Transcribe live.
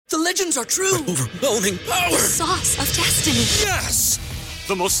The legends are true. Overwhelming power! Sauce of destiny. Yes!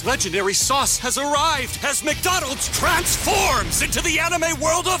 The most legendary sauce has arrived as McDonald's transforms into the anime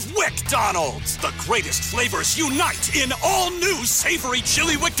world of WickDonald's. The greatest flavors unite in all new savory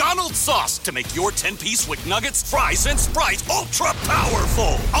chili McDonald's sauce to make your 10-piece Wick Nuggets, fries, and Sprite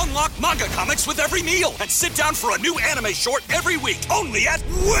ultra-powerful. Unlock manga comics with every meal and sit down for a new anime short every week only at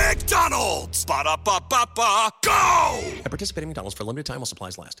WickDonald's. Ba-da-ba-ba-ba, go! At participating McDonald's for a limited time while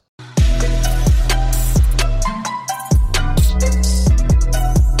supplies last.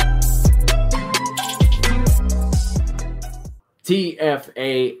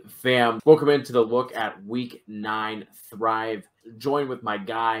 TFA fam, welcome into the look at Week 9 Thrive. Joined with my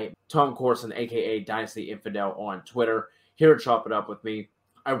guy, Tom Corson, aka Dynasty Infidel on Twitter, here to chop it up with me.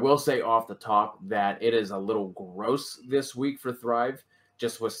 I will say off the top that it is a little gross this week for Thrive,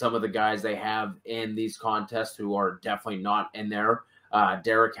 just with some of the guys they have in these contests who are definitely not in there.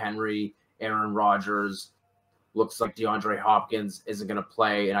 Derrick Henry, Aaron Rodgers, looks like DeAndre Hopkins isn't going to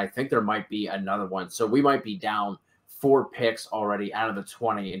play, and I think there might be another one. So we might be down 4 picks already out of the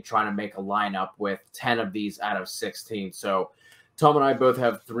 20 and trying to make a lineup with 10 of these out of 16. So Tom and I both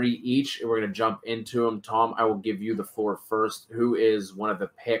have 3 each, and we're going to jump into them. Tom, I will give you the floor first. Who is one of the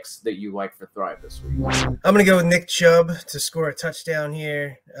picks that you like for Thrive this week? I'm going to go with Nick Chubb to score a touchdown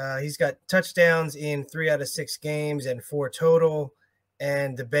here. He's got touchdowns in 3 out of 6 games and 4 total,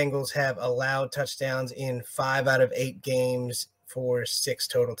 and the Bengals have allowed touchdowns in 5 out of 8 games for 6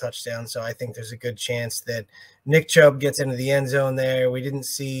 total touchdowns. So I think there's a good chance that Nick Chubb gets into the end zone there. We didn't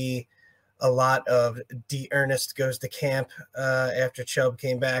see a lot of Ernest goes to camp after Chubb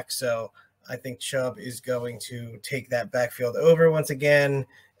came back. So I think Chubb is going to take that backfield over once again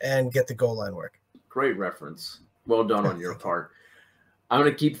and get the goal line work. Great reference. Well done on your part. I'm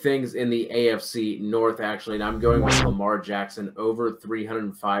going to keep things in the AFC North, actually, and I'm going with Lamar Jackson over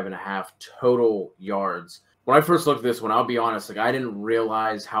 305.5 total yards. When I first looked at this one, I'll be honest, I didn't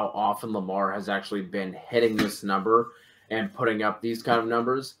realize how often Lamar has actually been hitting this number and putting up these kind of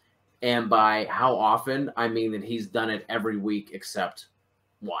numbers. And by how often, I mean that he's done it every week except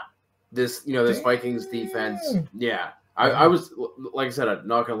one. This Vikings defense, yeah. I was, like I said, I'm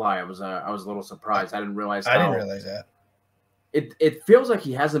not gonna lie, I was a little surprised. I didn't realize that. It feels like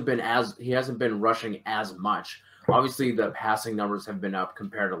he hasn't been rushing as much. Obviously, the passing numbers have been up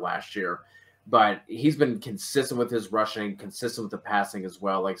compared to last year. But he's been consistent with his rushing, consistent with the passing as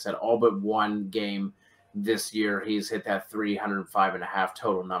well. Like I said, all but one game this year, he's hit that 305.5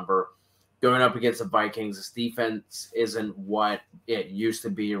 total number. Going up against the Vikings, this defense isn't what it used to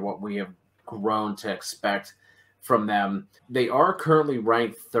be or what we have grown to expect from them. They are currently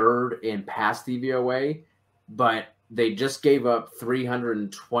ranked 3rd in pass DVOA, but they just gave up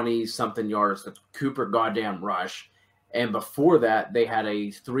 320-something yards to Cooper goddamn Rush. And before that, they had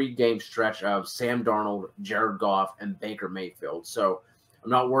a 3-game stretch of Sam Darnold, Jared Goff, and Baker Mayfield. So I'm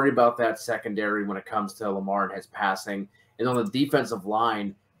not worried about that secondary when it comes to Lamar and his passing. And on the defensive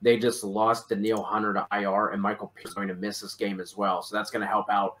line, they just lost Danielle Hunter to IR, and Michael Pierce is going to miss this game as well. So that's going to help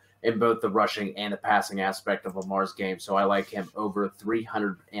out in both the rushing and the passing aspect of Lamar's game. So I like him over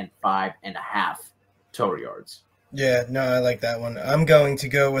 305.5 total yards. Yeah, no, I like that one. I'm going to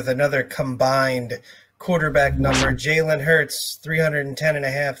go with another combined quarterback number, Jalen Hurts,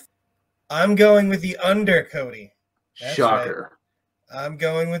 310.5. I'm going with the under, Cody. That's Shocker. Right. I'm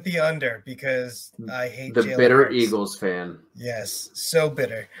going with the under because I hate the Jalen bitter Hurts. Eagles fan. Yes, so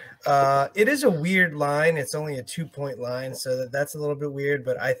bitter. It is a weird line. It's only a 2-point line, so that's a little bit weird.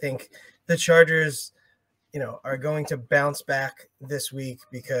 But I think the Chargers, are going to bounce back this week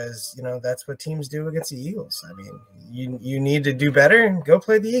because that's what teams do against the Eagles. I mean, you need to do better. Go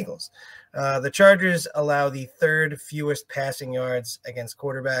play the Eagles. The Chargers allow the 3rd fewest passing yards against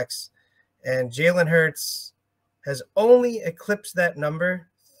quarterbacks, and Jalen Hurts has only eclipsed that number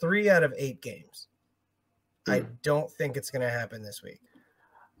 3 out of 8 games. I don't think it's going to happen this week.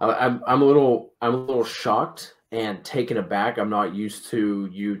 I'm a little shocked and taken aback. I'm not used to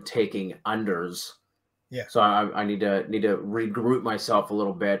you taking unders. Yeah. So I need to regroup myself a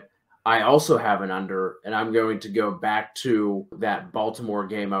little bit. I also have an under, and I'm going to go back to that Baltimore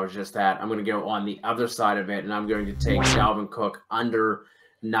game I was just at. I'm going to go on the other side of it, and I'm going to take Dalvin Cook under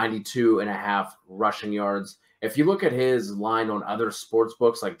 92.5 rushing yards. If you look at his line on other sports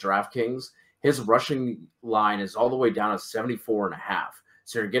books like DraftKings, his rushing line is all the way down to 74.5.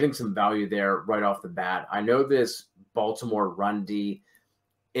 So you're getting some value there right off the bat. I know this Baltimore run D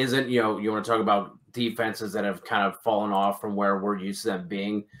isn't, you want to talk about defenses that have kind of fallen off from where we're used to them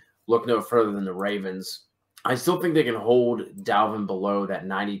being. Look no further than the Ravens. I still think they can hold Dalvin below that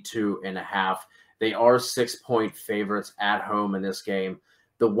 92.5. They are 6-point favorites at home in this game,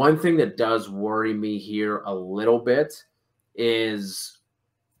 The one thing that does worry me here a little bit is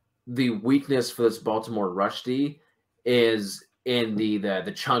the weakness for this Baltimore rush D is in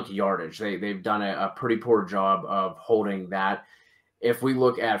the chunk yardage. They've done a pretty poor job of holding that. If we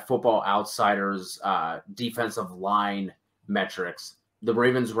look at Football Outsiders defensive line metrics, the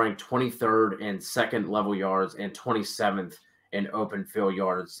Ravens rank 23rd in second level yards and 27th in open field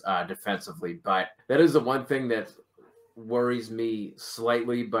yards defensively. But that is the one thing that worries me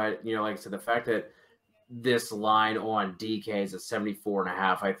slightly. But, like I said, the fact that this line on DK is at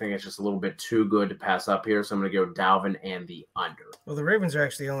 74.5, I think it's just a little bit too good to pass up here. So I'm going to go Dalvin and the under. Well, the Ravens are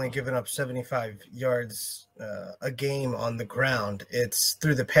actually only giving up 75 yards a game on the ground. It's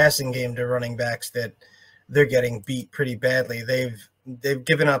through the passing game to running backs that they're getting beat pretty badly. They've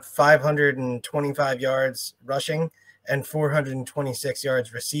given up 525 yards rushing and 426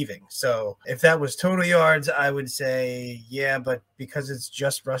 yards receiving. So if that was total yards, I would say, yeah, but because it's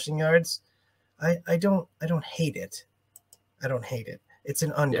just rushing yards, I don't hate it. I don't hate it. It's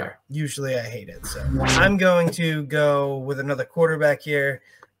an under. Yeah. Usually I hate it. So I'm going to go with another quarterback here.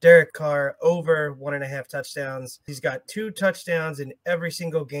 Derek Carr over 1.5 touchdowns. He's got 2 touchdowns in every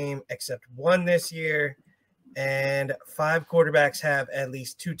single game except one this year. And 5 quarterbacks have at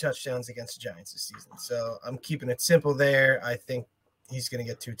least 2 touchdowns against the Giants this season. So I'm keeping it simple there. I think he's going to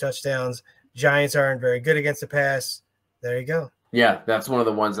get 2 touchdowns. Giants aren't very good against the pass. There you go. Yeah, that's one of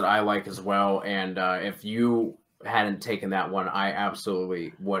the ones that I like as well. And if you hadn't taken that one, I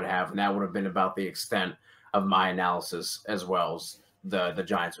absolutely would have. And that would have been about the extent of my analysis as well. As the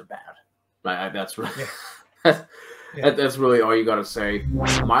Giants are bad. That's really, that's really all you got to say.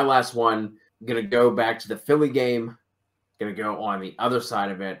 My last one, going to go back to the Philly game. Going to go on the other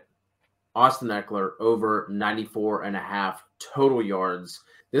side of it. Austin Eckler over 94.5 total yards.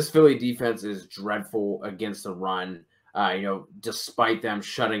 This Philly defense is dreadful against the run. Despite them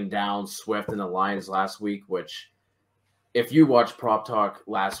shutting down Swift and the Lions last week, which if you watched Prop Talk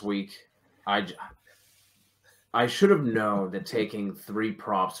last week, I should have known that taking 3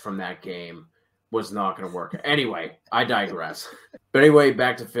 props from that game was not going to work. Anyway, I digress. But anyway,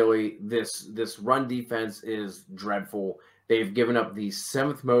 back to Philly. This run defense is dreadful. They've given up the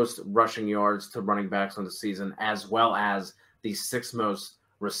 7th most rushing yards to running backs on the season, as well as the 6th most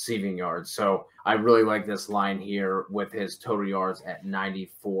receiving yards. So I really like this line here with his total yards at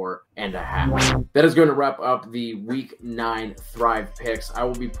 94.5. That is going to wrap up the Week 9 Thrive picks. I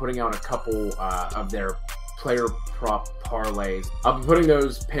will be putting out a couple of their player prop parlays. I'll be putting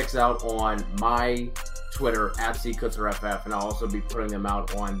those picks out on my Twitter at @CKutzerFF, and I'll also be putting them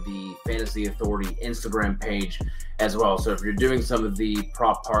out on the Fantasy Authority Instagram page as well. So if you're doing some of the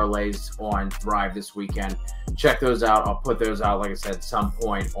prop parlays on Thrive this weekend, check those out. I'll put those out, like I said, some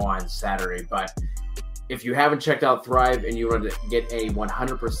point on Saturday. But if you haven't checked out Thrive and you want to get a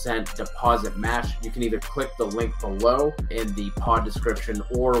 100% deposit match, you can either click the link below in the pod description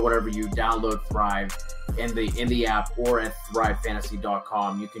or whenever you download Thrive in the app or at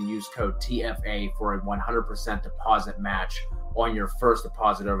thrivefantasy.com. You can use code TFA for a 100% deposit match on your first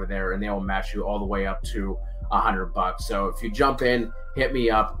deposit over there, and they will match you all the way up to $100. So if you jump in, hit me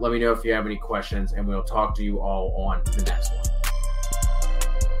up, let me know if you have any questions, and we'll talk to you all on the next one.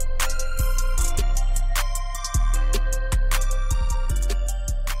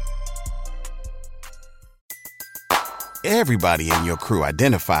 Everybody in your crew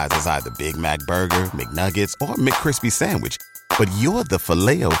identifies as either Big Mac Burger, McNuggets, or McCrispy Sandwich. But you're the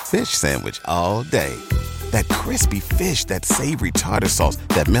Filet-O-Fish Sandwich all day. That crispy fish, that savory tartar sauce,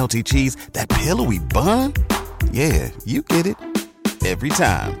 that melty cheese, that pillowy bun. Yeah, you get it. Every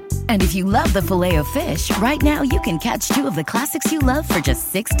time. And if you love the Filet-O-Fish, right now you can catch 2 of the classics you love for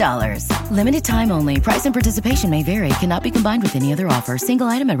just $6. Limited time only. Price and participation may vary. Cannot be combined with any other offer. Single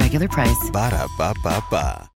item at regular price. Ba-da-ba-ba-ba.